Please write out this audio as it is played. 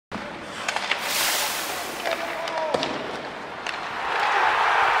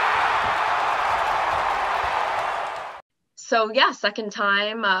So yeah, second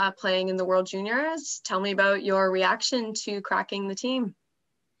time playing in the World Juniors. Tell me about your reaction to cracking the team.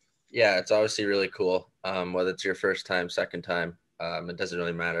 Yeah, it's obviously really cool. Whether it's your first time, second time, it doesn't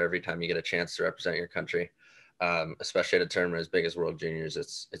really matter. Every time you get a chance to represent your country, especially at a tournament as big as World Juniors,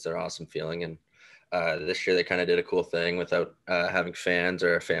 it's an awesome feeling. And this year they kind of did a cool thing without having fans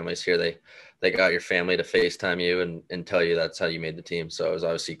or families here. They got your family to FaceTime you and tell you that's how you made the team. So it was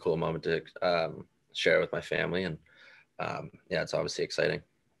obviously a cool moment to share with my family. And yeah, it's obviously exciting.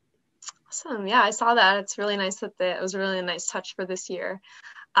 Awesome. Yeah, I saw that. It's really nice that it was a really nice touch for this year.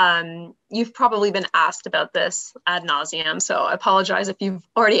 You've probably been asked about this ad nauseum, so I apologize if you've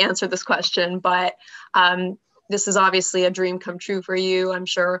already answered this question, but this is obviously a dream come true for you. I'm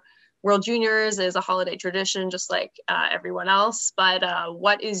sure World Juniors is a holiday tradition, just like everyone else. But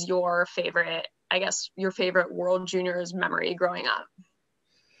what is your favorite, I guess, your favorite World Juniors memory growing up?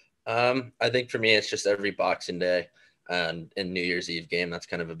 I think for me, it's just every Boxing Day and New Year's Eve game. That's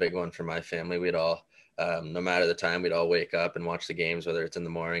kind of a big one for my family. We'd all, no matter the time, we'd all wake up and watch the games, whether it's in the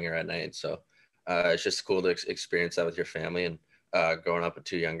morning or at night. So it's just cool to experience that with your family. And growing up with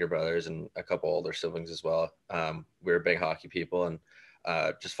two younger brothers and a couple older siblings as well. We were big hockey people and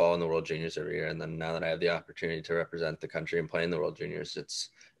just following the World Juniors every year. And then now that I have the opportunity to represent the country and play in the World Juniors, it's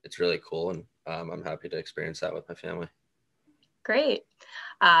really cool. And I'm happy to experience that with my family. Great.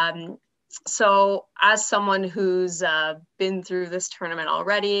 Um, so, as someone who's been through this tournament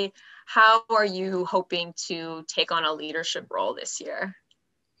already, how are you hoping to take on a leadership role this year?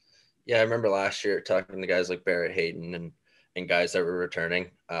 Yeah, I remember last year talking to guys like Barrett Hayton and guys that were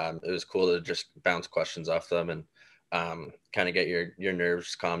returning. It was cool to just bounce questions off them and kind of get your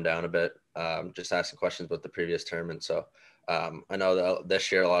nerves calmed down a bit. Just asking questions about the previous tournament. So I know that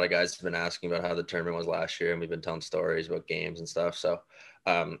this year a lot of guys have been asking about how the tournament was last year, and we've been telling stories about games and stuff. So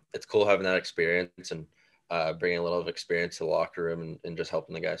it's cool having that experience and bringing a little of experience to the locker room and just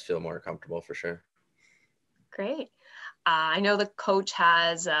helping the guys feel more comfortable for sure. Great. I know the coach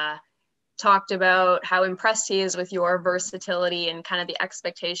has talked about how impressed he is with your versatility and kind of the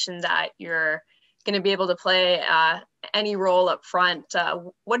expectation that you're going to be able to play any role up front.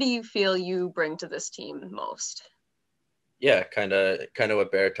 What do you feel you bring to this team most? Yeah, kind of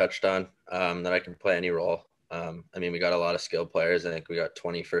what Bear touched on, that I can play any role. I mean, we got a lot of skilled players. I think we got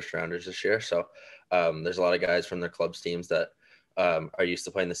 20 first rounders this year. So there's a lot of guys from their clubs teams that are used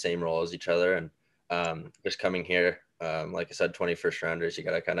to playing the same role as each other. And just coming here, like I said, 20 first rounders, you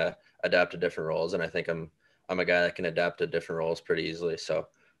got to kind of adapt to different roles. And I think I'm a guy that can adapt to different roles pretty easily. So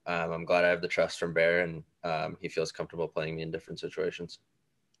I'm glad I have the trust from Bear and he feels comfortable playing me in different situations.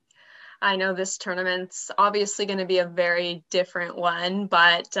 I know this tournament's obviously going to be a very different one,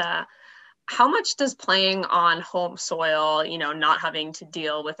 but how much does playing on home soil, not having to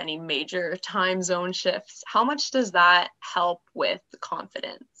deal with any major time zone shifts, how much does that help with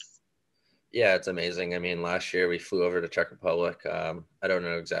confidence? Yeah, it's amazing. I mean, last year we flew over to Czech Republic. I don't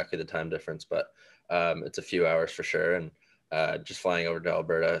know exactly the time difference, but it's a few hours for sure. And just flying over to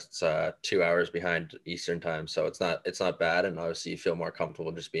Alberta, it's 2 hours behind Eastern time, so it's not bad. And obviously, you feel more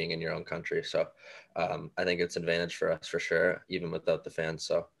comfortable just being in your own country. So I think it's an advantage for us for sure, even without the fans.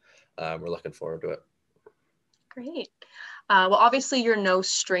 So we're looking forward to it. Great. Well, obviously, you're no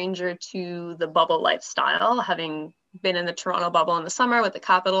stranger to the bubble lifestyle, having been in the Toronto bubble in the summer with the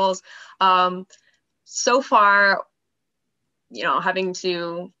Capitals. So far, having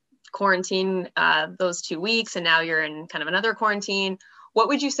to quarantine those 2 weeks, and now you're in kind of another quarantine. What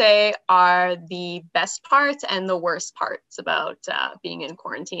would you say are the best parts and the worst parts about being in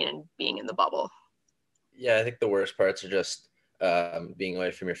quarantine and being in the bubble? Yeah, I think the worst parts are just being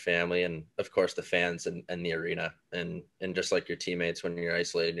away from your family and, of course, the fans and the arena and just like your teammates when you're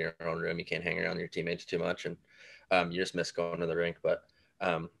isolated in your own room, you can't hang around your teammates too much and you just miss going to the rink. But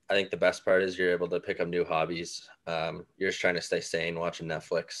I think the best part is you're able to pick up new hobbies. You're just trying to stay sane, watching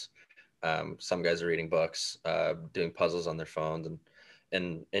Netflix. Some guys are reading books, doing puzzles on their phones,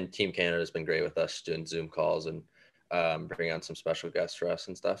 and Team Canada has been great with us doing Zoom calls and bringing on some special guests for us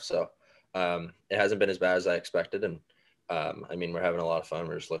and stuff. So it hasn't been as bad as I expected, and I mean we're having a lot of fun.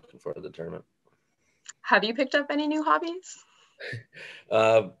 We're just looking forward to the tournament. Have you picked up any new hobbies?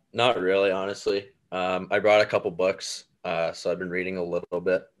 Not really, honestly. I brought a couple books, so I've been reading a little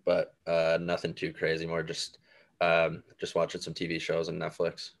bit, but nothing too crazy. More just watching some TV shows on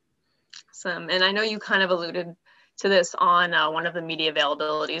Netflix. Awesome. And I know you kind of alluded to this on one of the media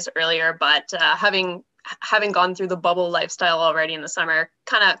availabilities earlier, but having gone through the bubble lifestyle already in the summer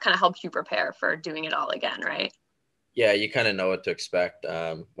kind of helped you prepare for doing it all again, right? Yeah, you kind of know what to expect.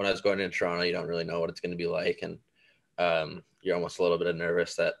 When I was going into Toronto, you don't really know what it's going to be like, and you're almost a little bit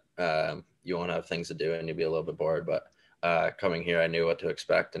nervous that you won't have things to do and you'll be a little bit bored. But coming here, I knew what to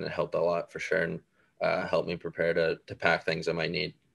expect, and it helped a lot for sure, and helped me prepare to pack things I might need